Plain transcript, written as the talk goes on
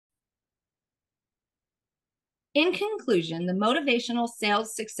In conclusion, the Motivational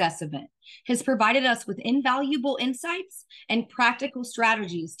Sales Success Event has provided us with invaluable insights and practical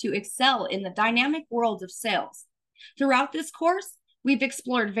strategies to excel in the dynamic world of sales. Throughout this course, we've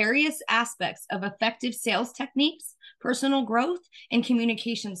explored various aspects of effective sales techniques, personal growth, and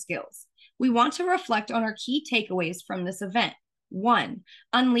communication skills. We want to reflect on our key takeaways from this event. 1.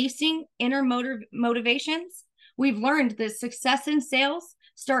 Unleashing inner motivations. We've learned that success in sales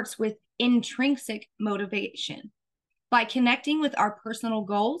starts with intrinsic motivation. By connecting with our personal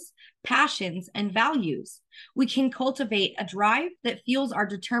goals, passions, and values, we can cultivate a drive that fuels our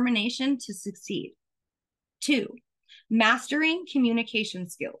determination to succeed. 2. Mastering communication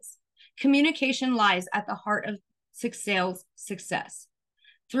skills. Communication lies at the heart of sales success.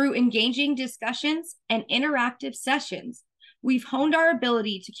 Through engaging discussions and interactive sessions, we've honed our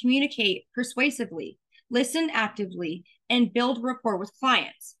ability to communicate persuasively, listen actively, and build rapport with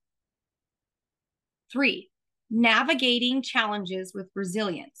clients. 3. Navigating challenges with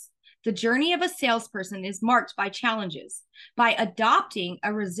resilience. The journey of a salesperson is marked by challenges. By adopting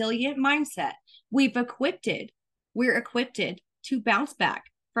a resilient mindset, we're equipped to bounce back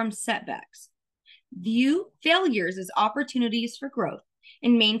from setbacks. View failures as opportunities for growth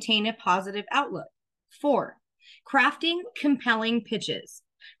and maintain a positive outlook. 4. Crafting compelling pitches.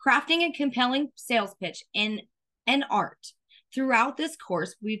 Crafting a compelling sales pitch in an art. Throughout this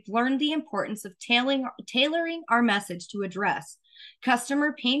course, we've learned the importance of tailoring our message to address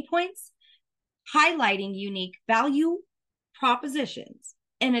customer pain points, highlighting unique value propositions,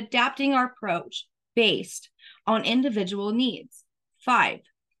 and adapting our approach based on individual needs. 5.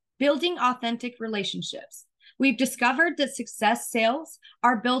 Building authentic relationships. We've discovered that success sales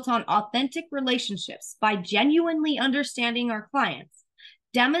are built on authentic relationships by genuinely understanding our clients,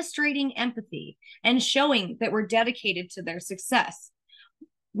 demonstrating empathy, and showing that we're dedicated to their success.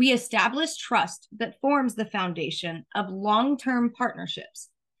 We establish trust that forms the foundation of long-term partnerships.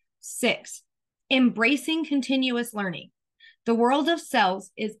 6. Embracing continuous learning. The world of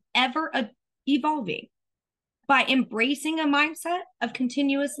sales is ever evolving. By embracing a mindset of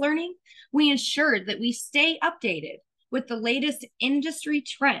continuous learning, we ensure that we stay updated with the latest industry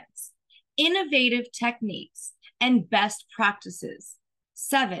trends, innovative techniques, and best practices.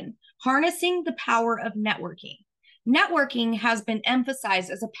 7. Harnessing the power of networking. Networking has been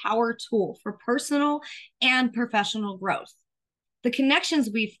emphasized as a power tool for personal and professional growth. The connections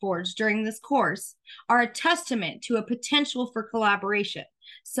we've forged during this course are a testament to a potential for collaboration,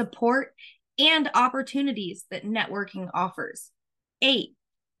 support, and opportunities that networking offers. 8.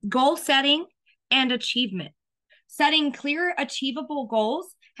 Goal setting and achievement. Setting clear, achievable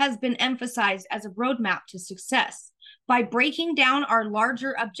goals has been emphasized as a roadmap to success. By breaking down our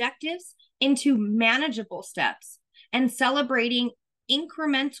larger objectives into manageable steps and celebrating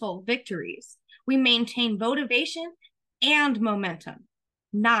incremental victories, we maintain motivation and momentum.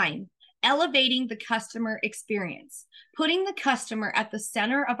 9. Elevating the customer experience. Putting the customer at the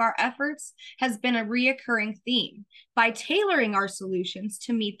center of our efforts has been a reoccurring theme. By tailoring our solutions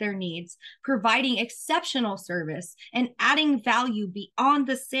to meet their needs, providing exceptional service, and adding value beyond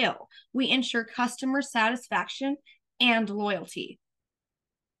the sale, we ensure customer satisfaction and loyalty.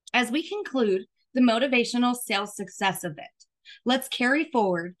 As we conclude the Motivational Sales Success Event, let's carry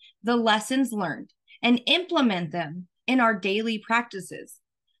forward the lessons learned and implement them in our daily practices.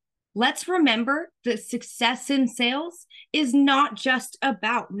 Let's remember that success in sales is not just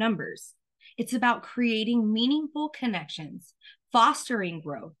about numbers. It's about creating meaningful connections, fostering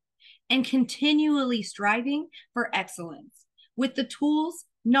growth, and continually striving for excellence. With the tools,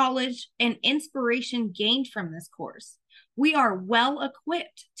 knowledge, and inspiration gained from this course, we are well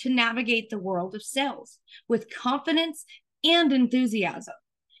equipped to navigate the world of sales with confidence and enthusiasm.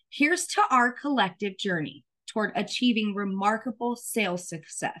 Here's to our collective journey toward achieving remarkable sales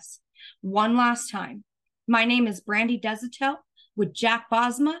success. One last time, my name is Brandy Desatel with Jack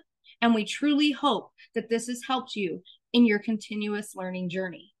Bosma, and we truly hope that this has helped you in your continuous learning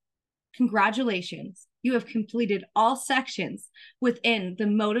journey. Congratulations, you have completed all sections within the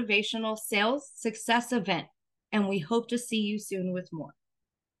Motivational Sales Success Event, and we hope to see you soon with more.